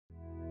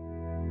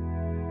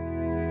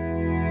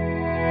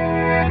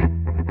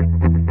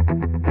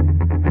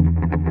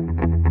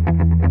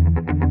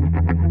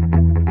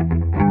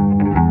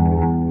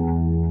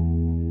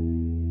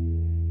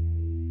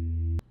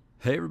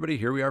everybody,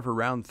 here we are for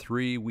round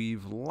 3.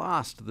 We've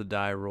lost the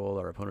die roll.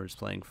 Our opponent is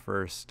playing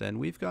first, and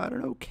we've got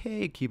an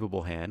okay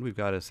keepable hand. We've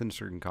got a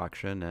Sinister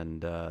Concoction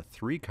and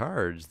 3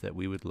 cards that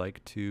we would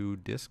like to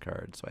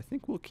discard. So I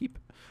think we'll keep,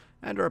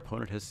 and our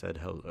opponent has said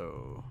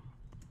hello.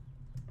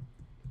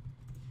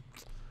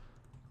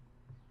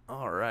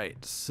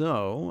 Alright,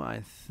 so I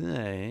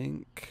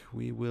think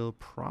we will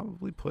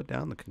probably put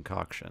down the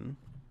Concoction,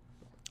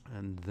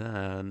 and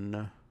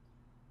then...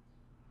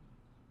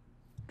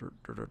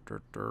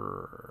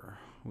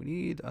 we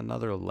need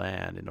another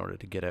land in order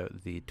to get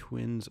out the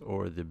Twins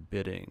or the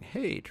Bidding.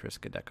 Hey,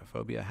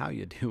 Triskaidekaphobia, how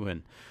you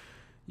doing?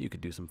 You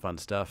could do some fun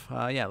stuff.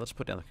 Yeah, let's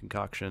put down the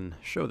Concoction,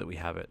 show that we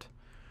have it.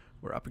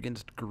 We're up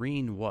against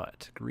green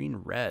what?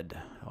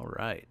 Green-red. All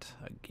right,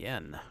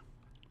 again.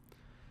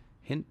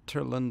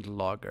 Hinterland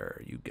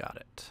Logger, you got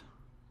it.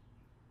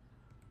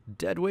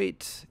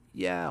 Deadweight?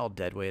 Yeah, I'll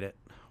deadweight it.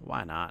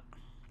 Why not?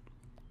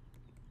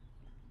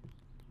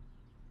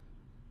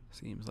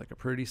 Seems like a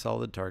pretty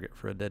solid target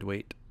for a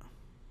deadweight.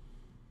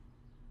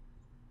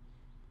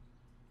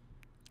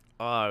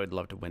 Oh, I would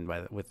love to win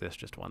with this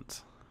just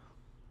once.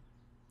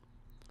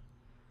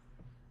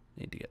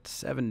 Need to get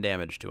 7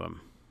 damage to him.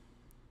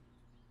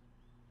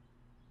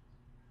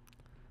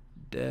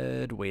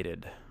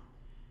 Dead-weighted.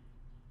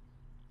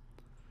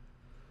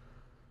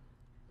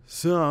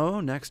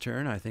 So, next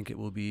turn, I think it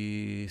will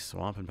be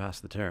Swamp and pass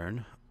the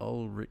turn.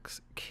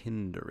 Ulrich's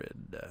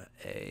Kindred,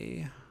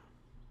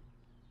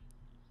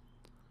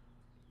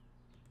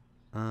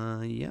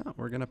 yeah,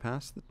 we're going to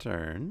pass the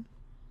turn.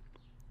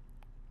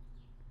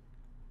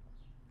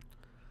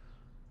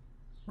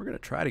 We're going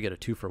to try to get a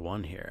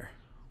 2-for-1 here.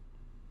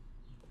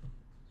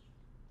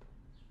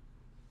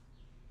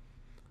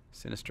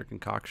 Sinister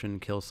Concoction,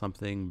 kill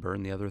something,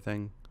 burn the other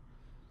thing.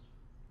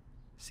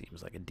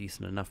 Seems like a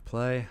decent enough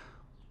play.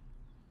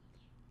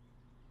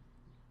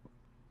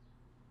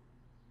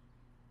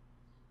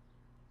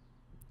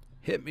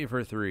 Hit me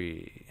for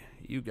 3.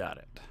 You got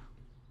it.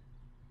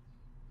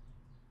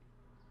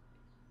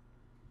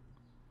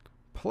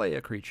 Play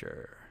a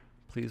creature.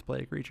 Please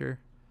play a creature.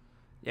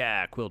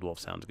 Yeah, Quilled Wolf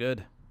sounds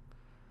good.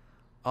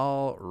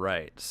 All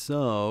right,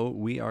 so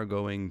we are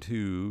going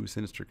to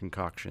Sinister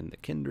Concoction the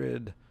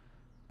Kindred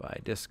by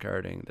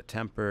discarding the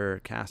Temper,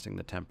 casting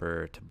the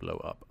Temper to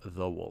blow up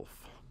the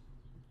wolf.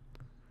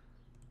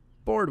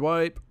 Board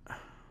wipe.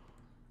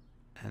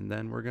 And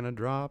then we're going to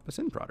drop a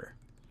Sin Prodder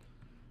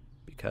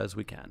because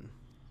we can.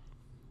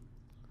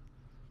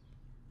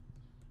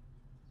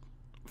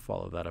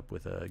 Follow that up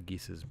with a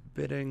Geese's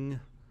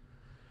Bidding.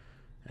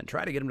 And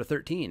try to get him to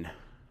 13.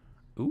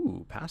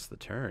 Ooh, pass the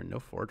turn. No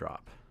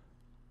 4-drop.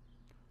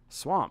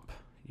 Swamp.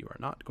 You are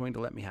not going to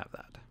let me have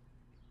that.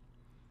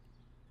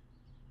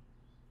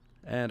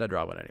 And I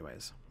draw one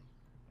anyways.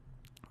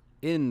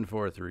 In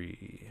for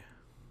 3.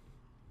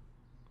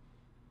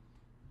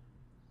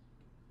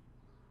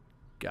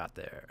 Got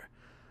there.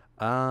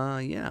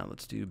 Yeah,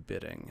 let's do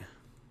Bidding.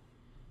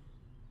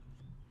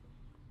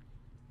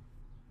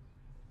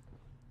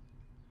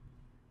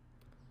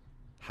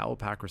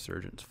 Howlpack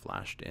Resurgence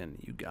flashed in.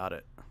 You got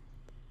it.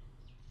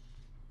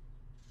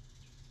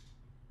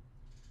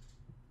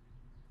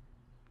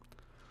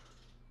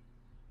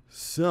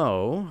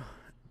 So,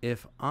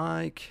 if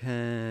I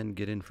can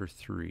get in for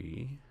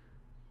 3,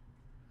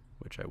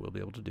 which I will be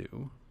able to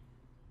do,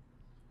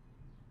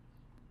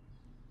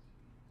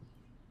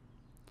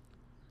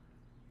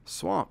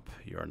 Swamp,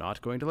 you're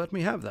not going to let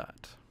me have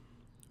that.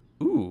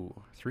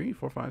 Ooh, 3,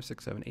 4, 5,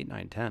 6, 7, 8,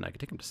 9, 10. I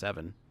could take him to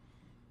 7.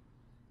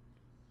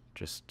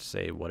 Just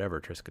say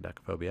whatever,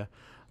 Triskaidekaphobia.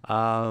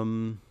 I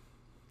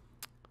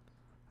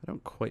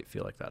don't quite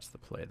feel like that's the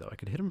play, though. I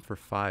could hit him for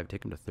 5,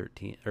 take him to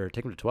 13, or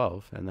take him to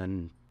 12, and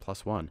then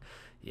 +1.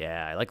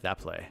 Yeah, I like that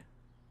play.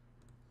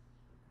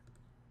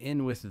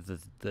 In with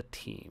the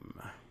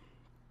team.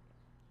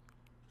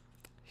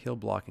 He'll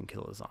block and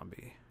kill a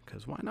zombie,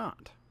 because why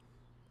not?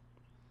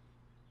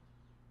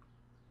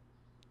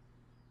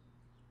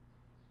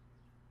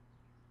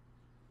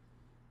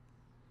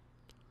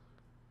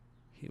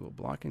 He will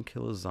block and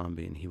kill a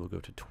zombie, and he will go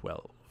to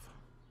 12.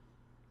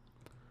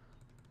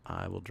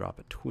 I will drop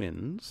a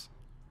Twins.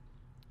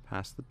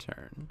 Pass the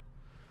turn.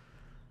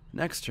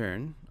 Next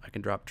turn, I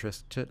can drop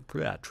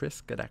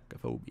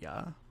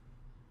Triskaidekaphobia.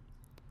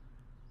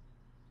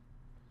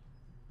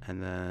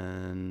 And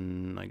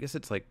then I guess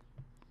it's like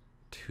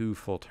 2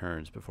 full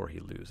turns before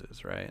he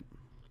loses, right?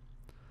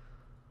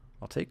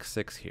 I'll take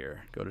 6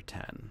 here, go to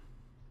 10.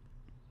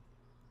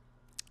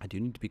 I do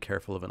need to be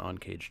careful of an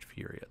Uncaged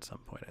Fury at some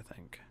point, I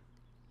think.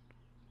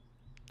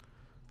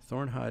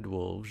 Thornhide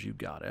Wolves, you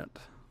got it.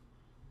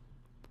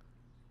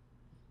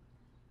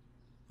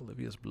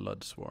 Olivia's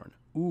Bloodsworn.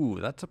 Ooh,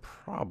 that's a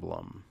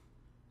problem.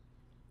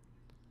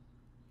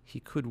 He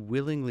could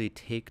willingly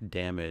take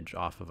damage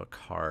off of a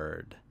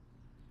card.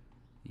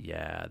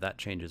 Yeah, that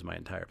changes my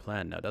entire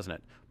plan now, doesn't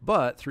it?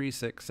 But 3,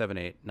 6, 7,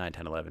 8, 9,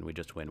 10, 11, we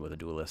just win with a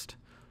Duelist.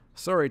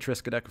 Sorry,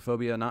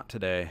 Triskaidekaphobia, not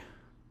today.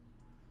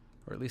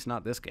 Or at least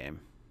not this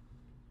game.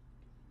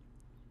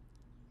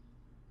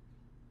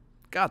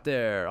 Got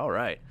there. All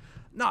right.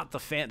 Not the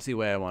fancy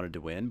way I wanted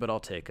to win, but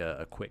I'll take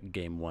a quick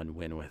game 1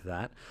 win with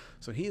that.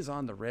 So he's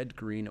on the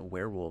red-green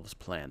werewolves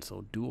plan,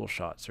 so dual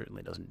shot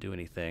certainly doesn't do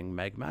anything.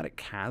 Magmatic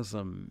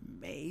chasm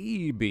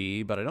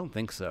maybe, but I don't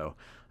think so.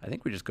 I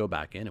think we just go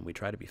back in and we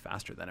try to be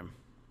faster than him.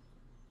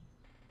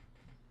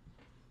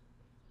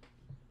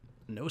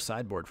 No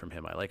sideboard from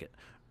him. I like it.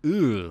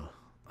 Ooh,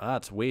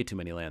 that's way too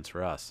many lands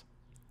for us.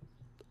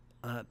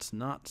 That's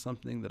not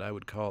something that I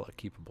would call a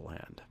keepable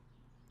hand.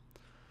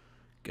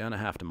 Gonna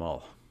have to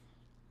mull.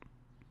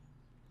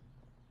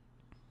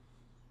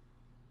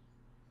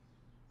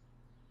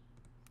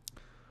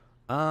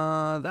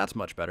 That's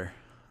much better.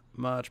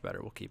 Much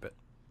better. We'll keep it.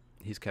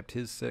 He's kept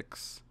his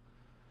 6.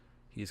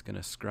 He's going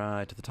to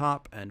scry to the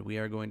top, and we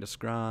are going to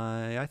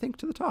scry, I think,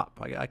 to the top.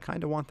 I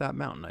kind of want that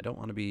mountain. I don't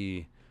want to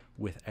be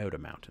without a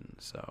mountain,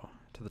 so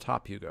to the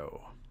top you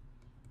go.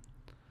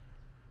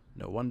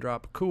 No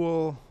 1-drop.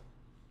 Cool.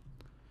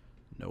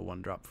 No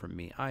 1-drop from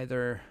me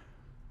either.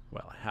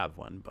 Well, I have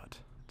one, but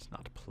it's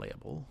not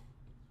playable.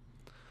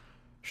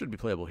 Should be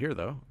playable here,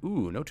 though.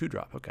 Ooh, no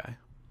 2-drop. Okay.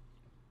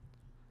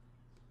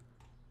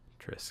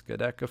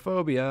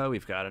 Triskaidekaphobia.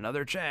 We've got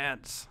another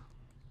chance.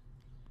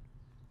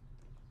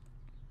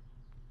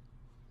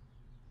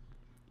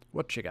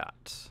 What you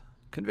got?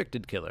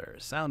 Convicted killer.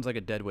 Sounds like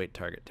a deadweight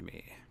target to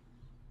me.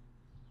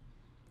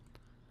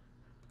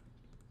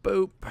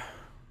 Boop.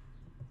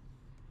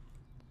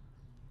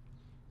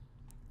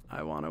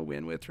 I want to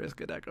win with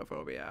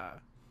Triskaidekaphobia.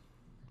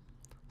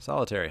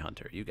 Solitary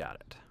Hunter. You got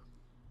it.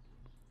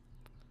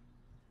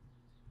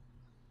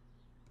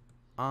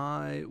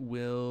 I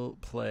will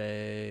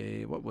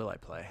play... What will I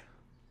play?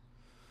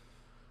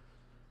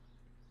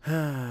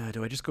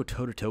 Do I just go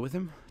toe-to-toe with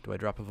him? Do I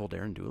drop a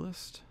Voldaren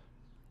Duelist?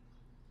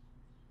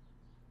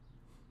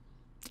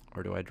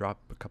 Or do I drop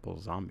a couple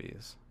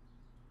zombies?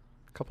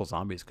 A couple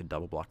zombies could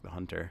double block the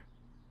Hunter.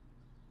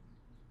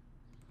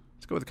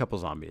 Let's go with a couple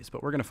zombies,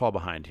 but we're going to fall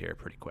behind here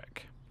pretty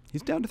quick.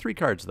 He's down to 3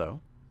 cards, though.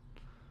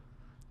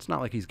 It's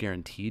not like he's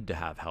guaranteed to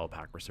have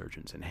Hellpack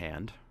Resurgence in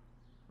hand.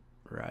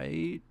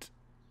 Right?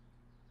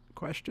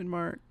 Question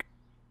mark.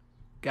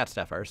 Got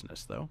Staff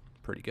Arsonist, though.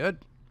 Pretty good.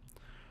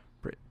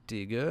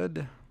 Pretty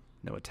good.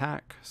 No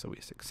attack, so we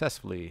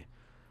successfully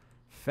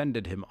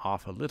fended him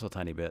off a little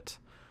tiny bit.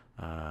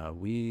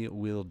 We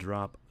will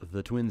drop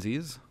the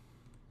twinsies.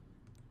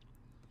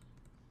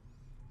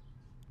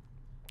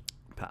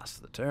 Pass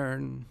the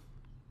turn.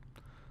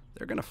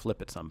 They're going to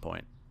flip at some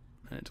point,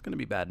 and it's going to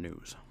be bad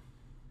news.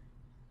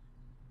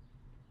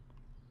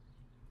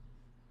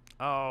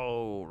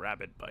 Oh,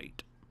 Rabbit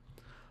Bite.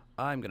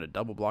 I'm going to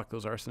double block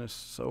those Arsonists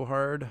so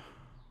hard.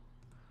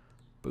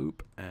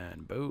 Boop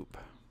and boop.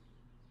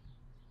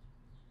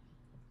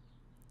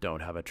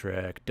 Don't have a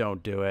trick.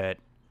 Don't do it.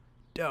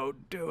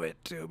 Don't do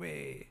it to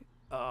me.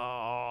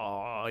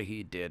 Oh,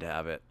 he did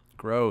have it.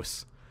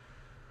 Gross.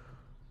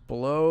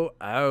 Blow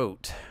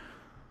out.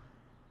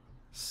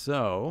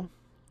 So,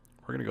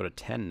 we're going to go to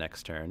 10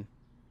 next turn.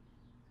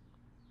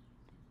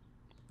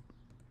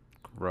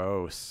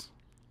 Gross.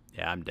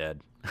 Yeah, I'm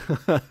dead.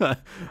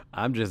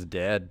 I'm just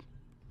dead.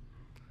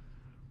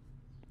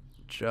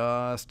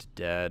 Just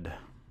dead.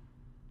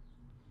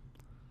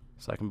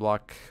 So I can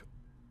block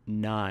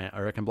 9,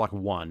 or I can block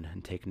 1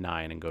 and take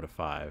 9 and go to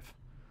 5.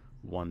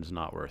 1's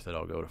not worth it.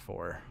 I'll go to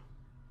 4.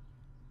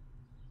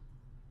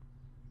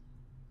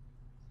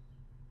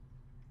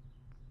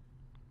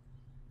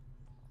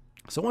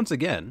 So once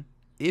again,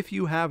 if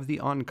you have the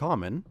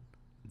uncommon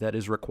that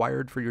is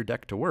required for your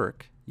deck to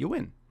work, you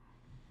win.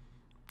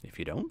 If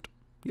you don't,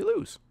 you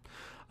lose.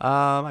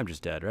 I'm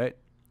just dead, right?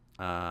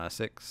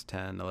 6,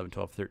 10, 11,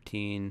 12,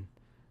 13.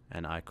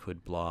 And I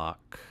could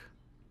block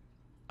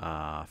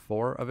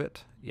 4 of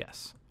it.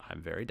 Yes, I'm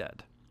very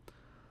dead.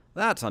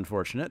 That's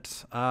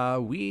unfortunate.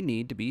 We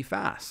need to be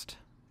fast.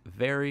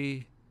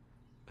 Very,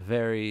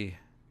 very,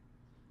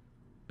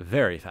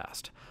 very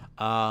fast.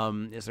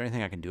 Is there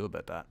anything I can do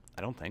about that?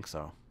 I don't think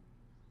so.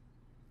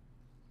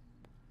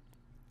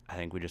 I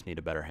think we just need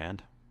a better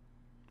hand.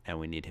 And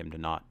we need him to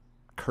not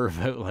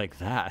curve out like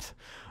that.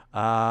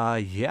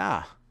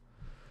 Yeah.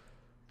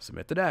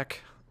 Submit the deck.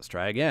 Let's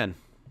try again.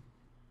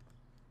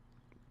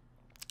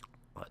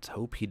 Let's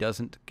hope he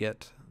doesn't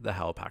get the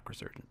Hellpack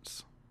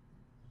Resurgence.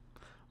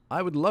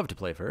 I would love to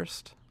play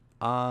first.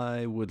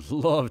 I would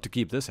love to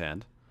keep this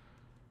hand.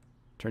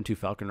 Turn 2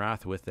 Falcon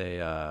Wrath with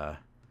a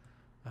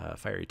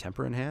Fiery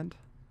Temper in hand.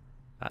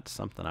 That's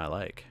something I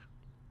like.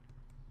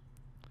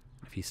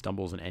 If he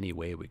stumbles in any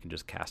way, we can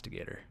just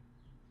Castigator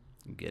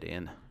and get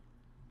in.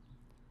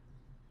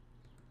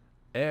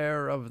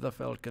 Heir of the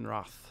Falcon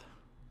Wrath.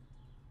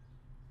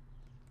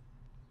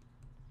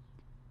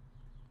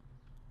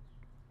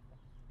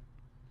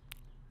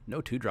 No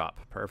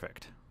 2-drop.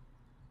 Perfect.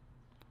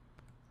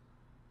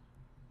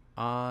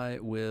 I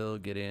will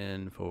get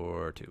in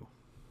for 2.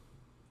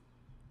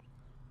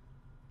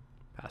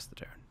 Pass the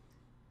turn.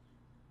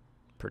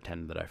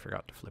 Pretend that I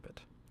forgot to flip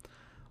it.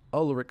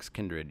 Ulrich's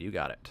Kindred, you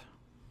got it.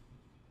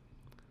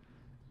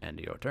 End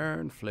of your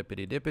turn.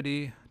 Flippity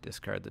dippity.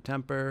 Discard the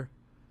temper.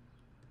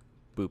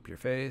 Boop your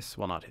face.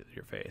 Well, not hit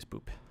your face.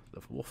 Boop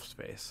the wolf's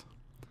face.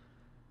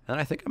 And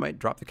I think I might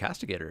drop the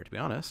Castigator, to be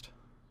honest.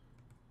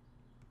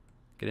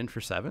 Get in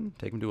for 7,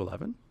 take him to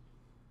 11.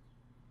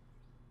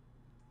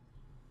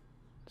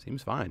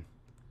 Seems fine.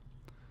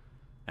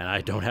 And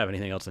I don't have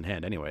anything else in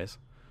hand anyways.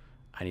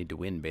 I need to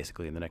win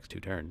basically in the next 2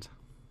 turns.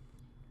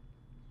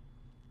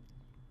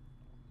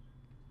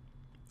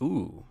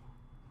 Ooh.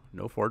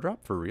 No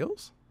 4-drop for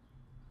reals?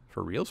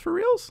 For reals, for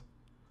reals?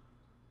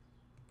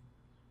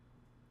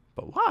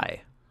 But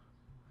why?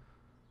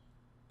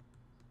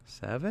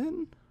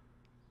 7?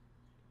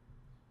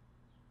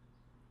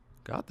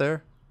 Got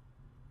there.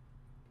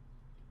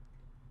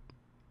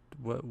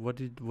 What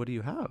do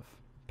you have?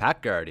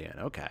 Pack Guardian,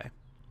 okay.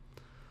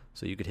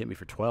 So you could hit me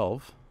for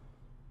 12.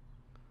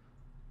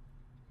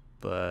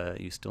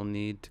 But you still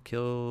need to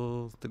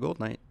kill the Gold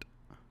Knight.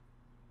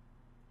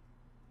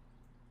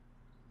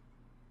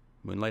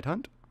 Moonlight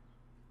Hunt?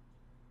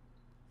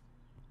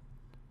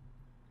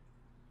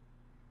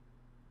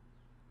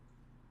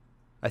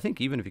 I think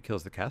even if he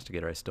kills the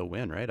Castigator, I still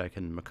win, right? I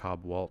can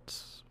Macabre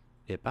Waltz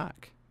it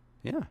back.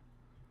 Yeah.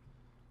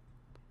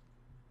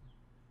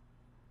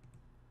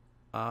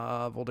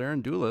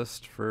 Voldaren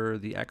Duelist for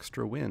the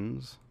extra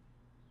wins.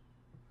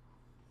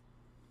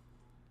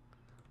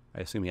 I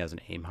assume he has an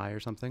aim high or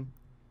something.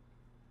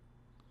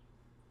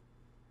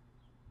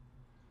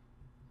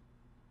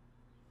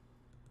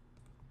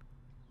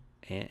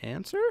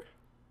 Answer?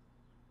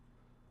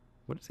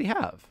 What does he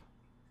have?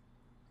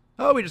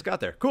 Oh, we just got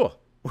there. Cool.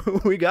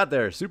 We got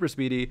there. Super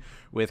speedy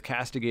with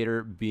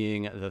Castigator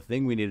being the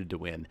thing we needed to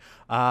win.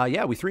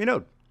 Yeah, we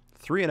 3-0'd.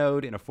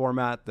 3-0'd in a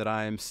format that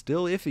I'm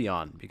still iffy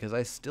on because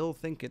I still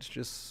think it's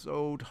just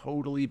so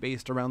totally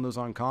based around those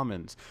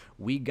uncommons.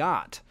 We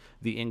got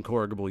the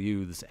Incorrigible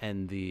Youths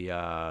and the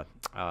Heir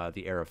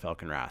of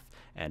Falconwrath,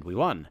 and we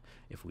won.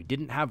 If we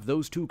didn't have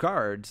those 2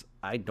 cards,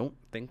 I don't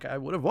think I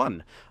would have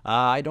won.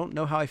 I don't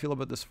know how I feel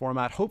about this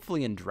format.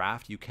 Hopefully in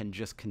draft you can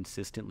just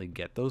consistently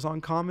get those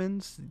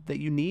uncommons that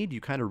you need.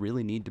 You kind of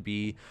really need to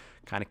be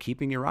kind of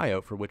keeping your eye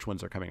out for which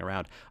ones are coming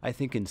around. I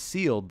think in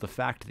Sealed, the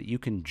fact that you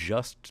can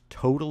just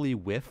totally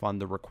whiff on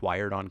the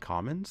required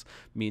uncommons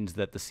means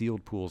that the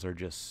Sealed pools are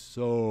just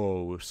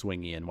so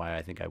swingy, and why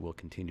I think I will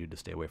continue to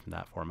stay away from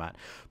that format.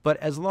 But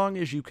as long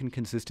as you can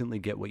consistently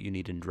get what you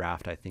need in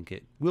draft, I think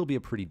it will be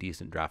a pretty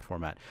decent draft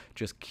format.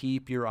 Just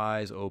keep your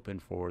eyes open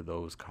for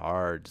those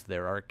cards.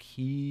 There are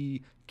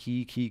key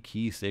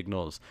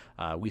signals.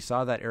 We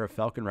saw that Heir of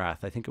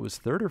Falconwrath, I think it was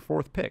 3rd or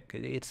 4th pick.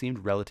 It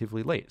seemed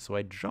relatively late, so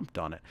I jumped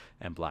on it,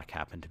 and black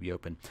happened to be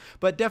open.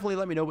 But definitely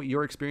let me know what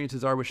your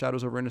experiences are with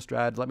Shadows over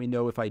Innistrad. Let me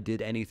know if I did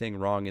anything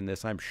wrong in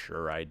this. I'm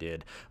sure I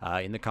did.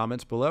 In the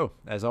comments below.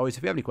 As always,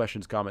 if you have any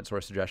questions, comments,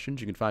 or suggestions,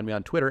 you can find me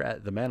on Twitter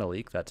at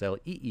 @TheManaLeek. That's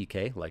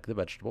L-E-E-K, like the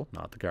vegetable,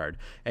 not the card.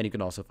 And you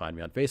can also find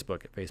me on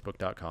Facebook at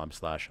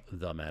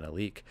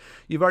facebook.com/TheManaLeek.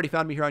 You've already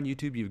found me here on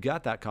YouTube. You've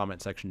got that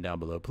comment section down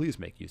below. Please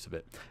make use of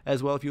it.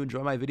 As well, if you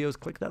enjoy my videos,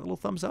 click that little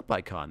thumbs up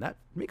icon. That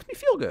makes me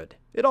feel good.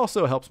 It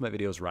also helps my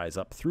videos rise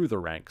up through the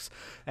ranks.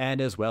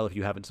 And as well, if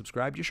you haven't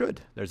subscribed, you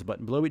should. There's a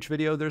button below each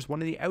video. There's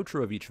one in the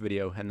outro of each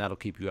video, and that'll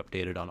keep you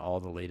updated on all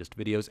the latest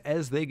videos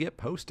as they get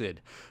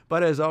posted.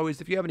 But as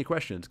always, if you have any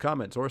questions,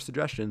 comments, or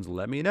suggestions,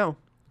 let me know.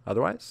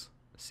 Otherwise,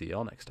 see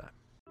y'all next time.